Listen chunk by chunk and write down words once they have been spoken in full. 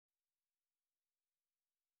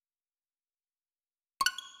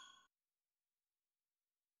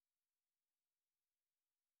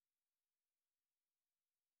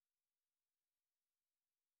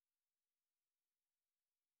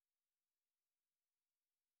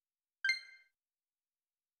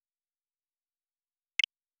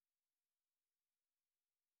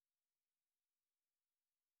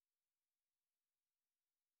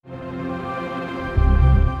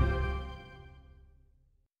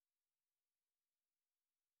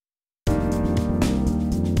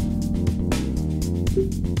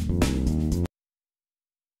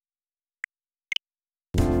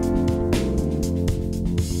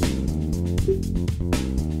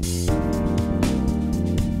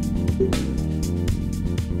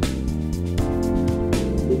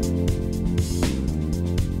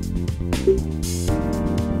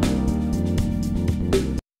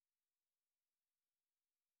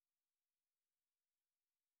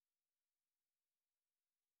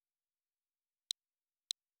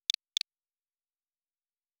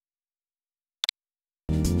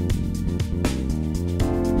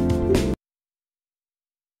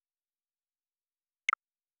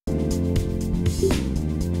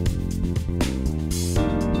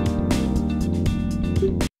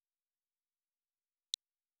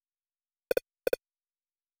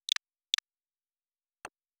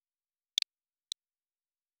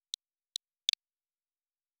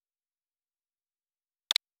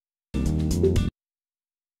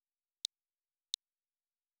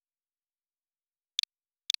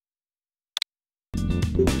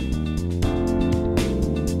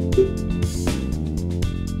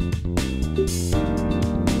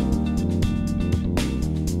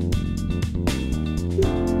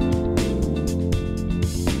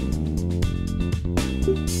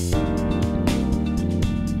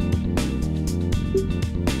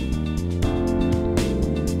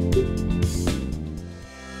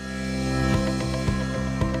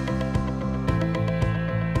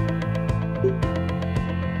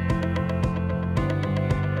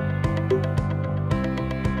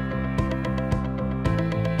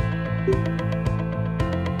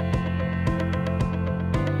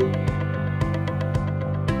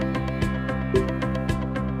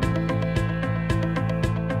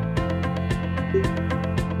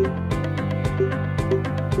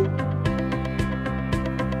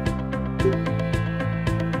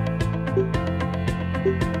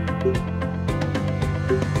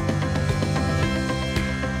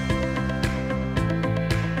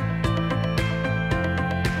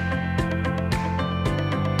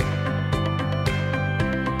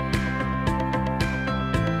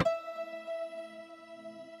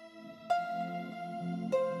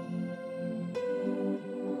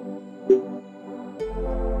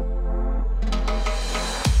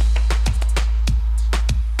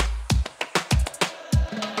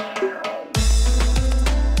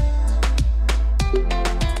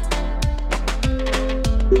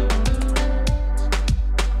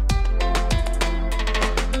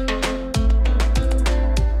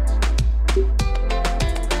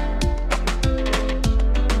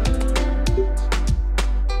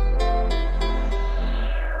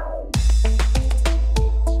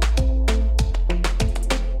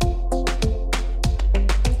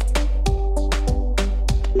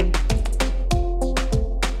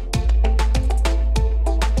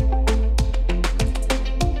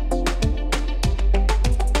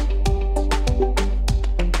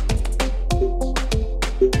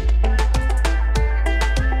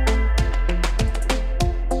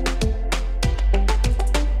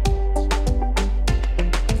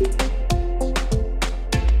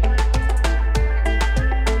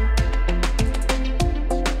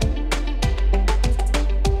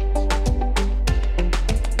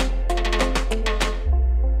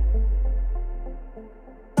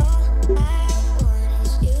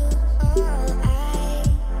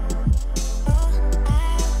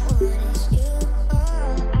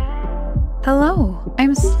Hello,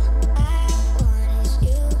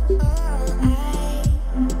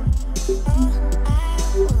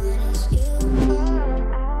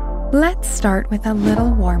 Let's start with a little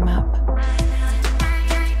warm-up.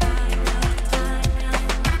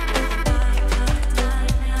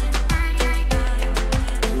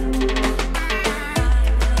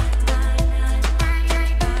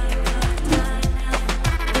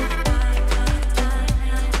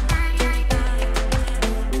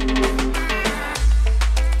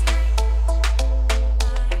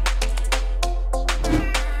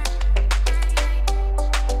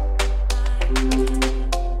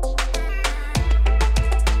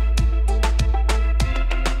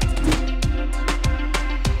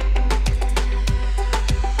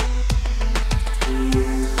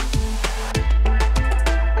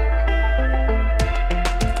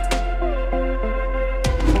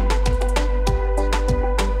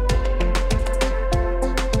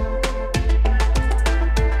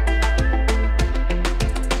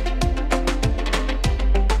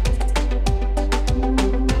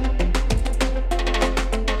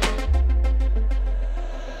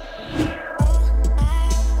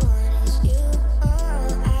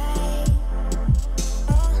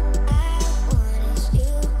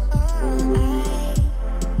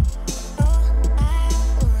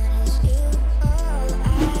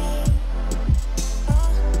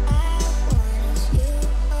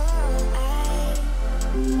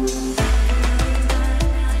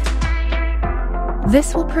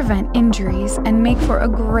 This will prevent injuries and make for a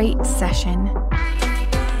great session.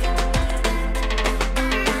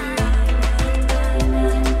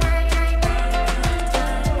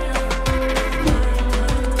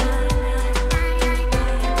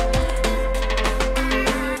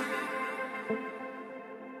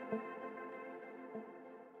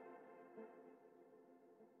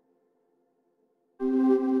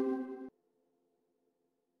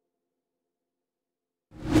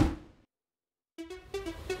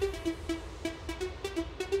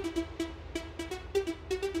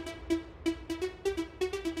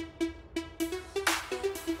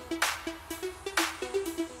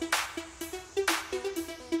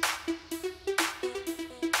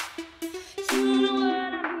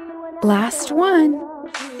 Last one.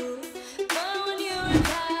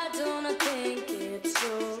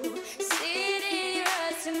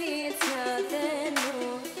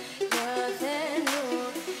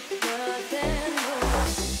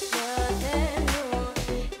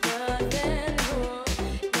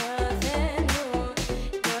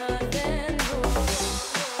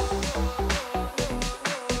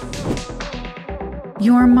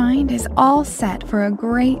 Your mind is all set for a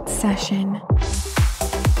great session.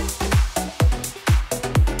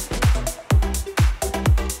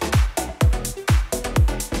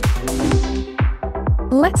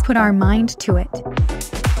 Let's put our mind to it.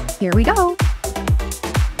 Here we go.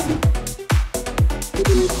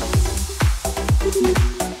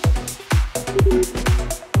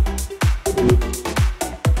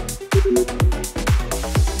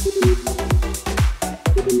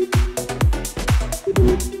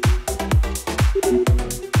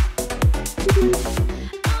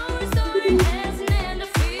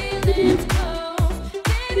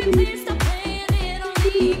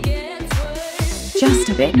 Just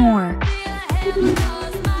a bit more.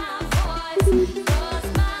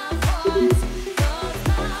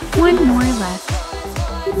 One more left.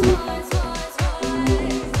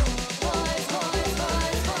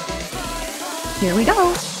 Here we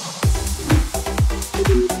go.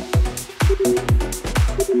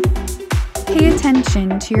 Pay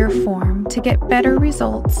attention to your form to get better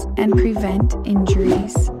results and prevent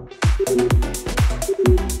injuries.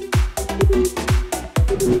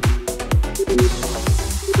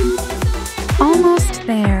 Almost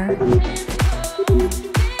there.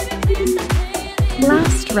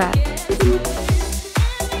 Last rep.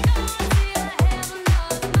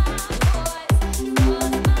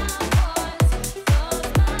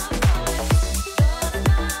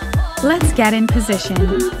 Let's get in position.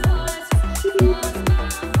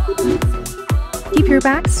 Keep your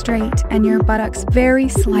back straight and your buttocks very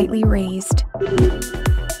slightly raised.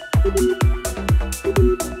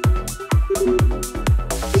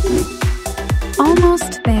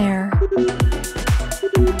 Almost there.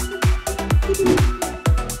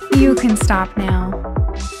 You can stop now.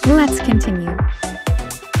 Let's continue.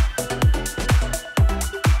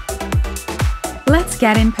 Let's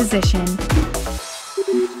get in position.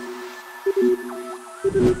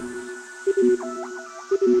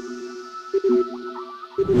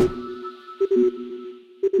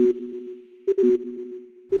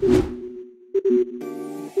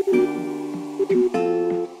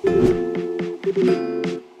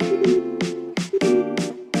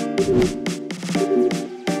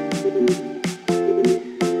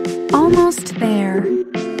 Almost there.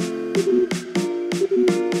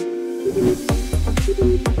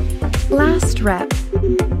 Last rep.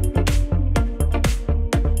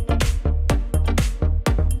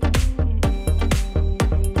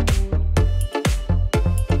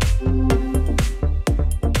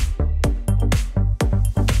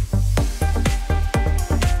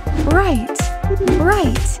 Right,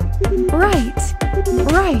 right, right,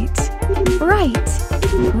 right, right,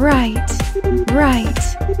 right, right,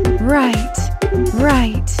 right,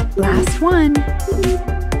 right. Last one.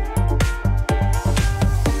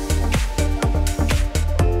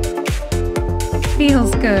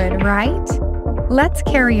 Feels good, right? Let's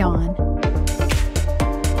carry on.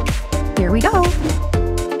 Here we go.